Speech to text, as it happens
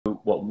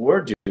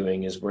we're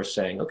doing is we're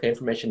saying, okay,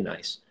 information,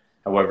 nice.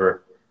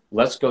 However,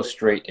 let's go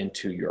straight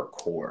into your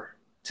core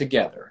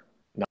together.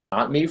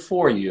 Not me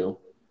for you,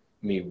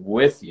 me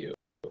with you.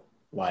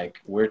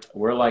 Like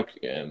we're like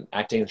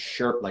acting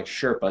like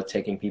Sherpa,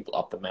 taking people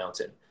up the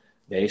mountain.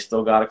 They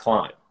still got to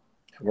climb.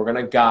 We're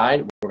going to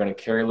guide. We're going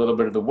to carry a little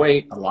bit of the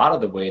weight, a lot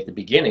of the weight at the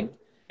beginning.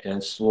 And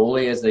then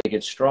slowly as they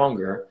get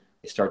stronger,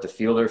 they start to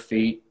feel their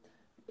feet,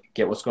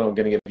 get what's going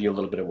to give you a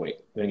little bit of weight.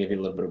 I'm going to give you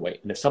a little bit of weight.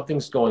 And if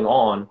something's going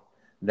on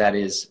that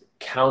is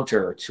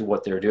counter to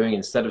what they're doing,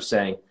 instead of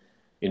saying,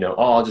 you know,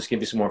 oh, I'll just give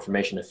you some more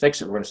information to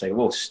fix it, we're going to say,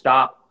 whoa,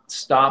 stop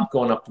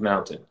going up the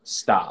mountain.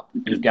 Stop.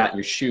 You've got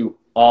your shoe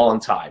all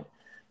untied.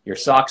 Your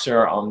socks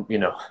are on, you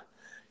know,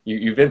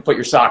 you've been put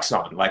your socks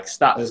on. Like,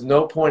 stop. There's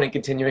no point in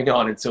continuing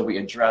on until we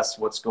address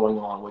what's going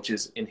on, which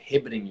is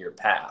inhibiting your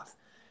path.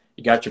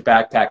 You got your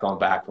backpack on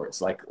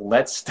backwards. Like,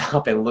 let's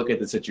stop and look at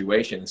the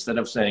situation instead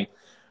of saying,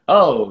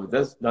 oh,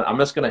 I'm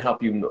just going to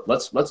help you.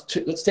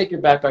 Let's take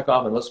your backpack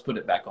off and let's put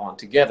it back on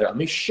together. Let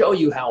me show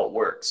you how it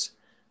works,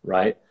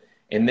 right?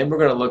 And then we're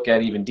going to look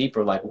at even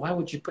deeper, like, why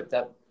would you put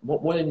that?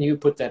 Why didn't you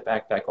put that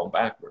backpack on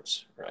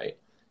backwards, right?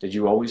 Were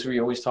you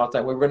always taught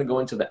that way? We're going to go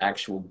into the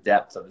actual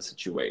depth of the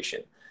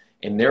situation.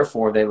 And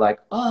therefore, they like,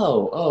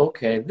 oh,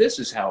 okay, this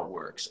is how it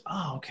works.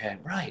 Oh, okay,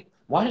 right.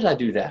 Why did I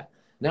do that?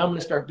 Now I'm going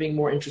to start being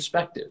more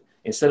introspective.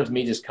 Instead of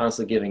me just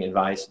constantly giving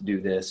advice, do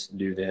this,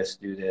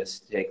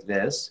 take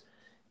this.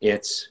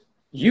 It's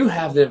you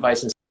have the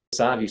advice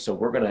inside of you, so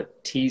we're going to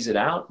tease it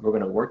out. We're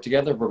going to work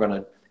together. We're going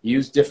to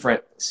use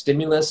different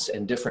stimulus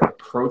and different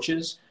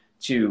approaches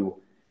to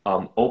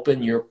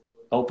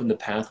open the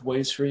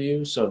pathways for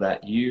you so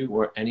that you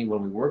or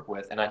anyone we work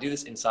with, and I do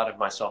this inside of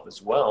myself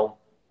as well,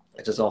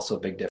 which is also a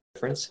big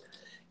difference,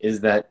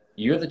 is that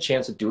you have the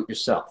chance to do it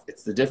yourself.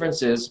 The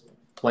difference is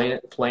plain,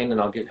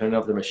 and I'll hand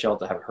over to Michelle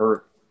to have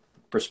her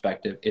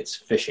perspective. It's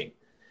fishing.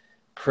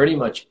 Pretty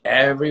much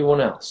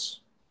everyone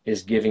else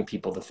is giving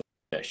people the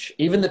fish.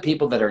 Even the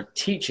people that are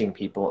teaching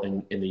people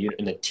in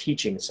the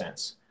teaching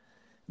sense,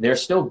 they're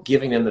still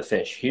giving them the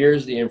fish.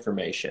 Here's the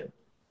information.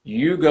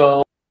 You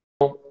go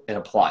and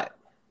apply it.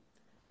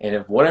 And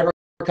if whatever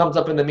comes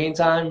up in the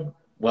meantime,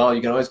 well,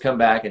 you can always come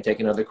back and take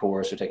another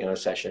course or take another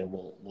session.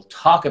 We'll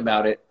talk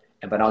about it,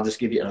 but I'll just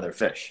give you another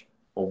fish.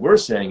 What we're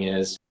saying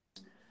is,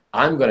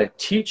 I'm going to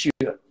teach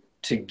you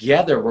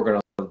together. We're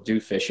going to do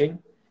fishing,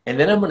 and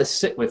then I'm going to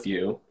sit with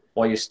you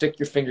while you stick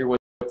your finger with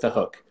the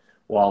hook,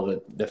 while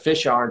the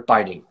fish aren't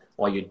biting,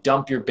 while you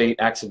dump your bait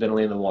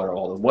accidentally in the water,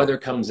 while the weather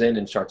comes in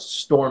and starts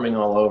storming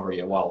all over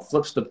you, while it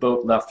flips the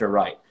boat left or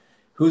right.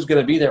 Who's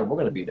going to be there? We're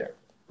going to be there.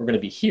 We're going to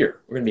be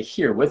here. We're going to be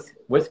here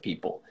with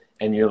people.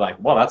 And you're like,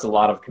 well, that's a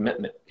lot of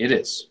commitment. It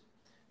is.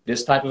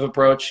 This type of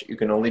approach, you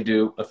can only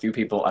do a few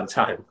people at a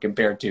time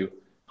compared to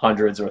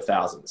hundreds or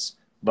thousands.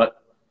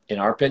 But in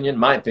our opinion,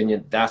 my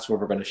opinion, that's where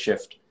we're going to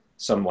shift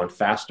someone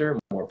faster,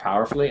 more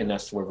powerfully, and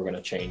that's where we're going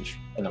to change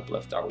and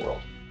uplift our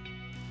world.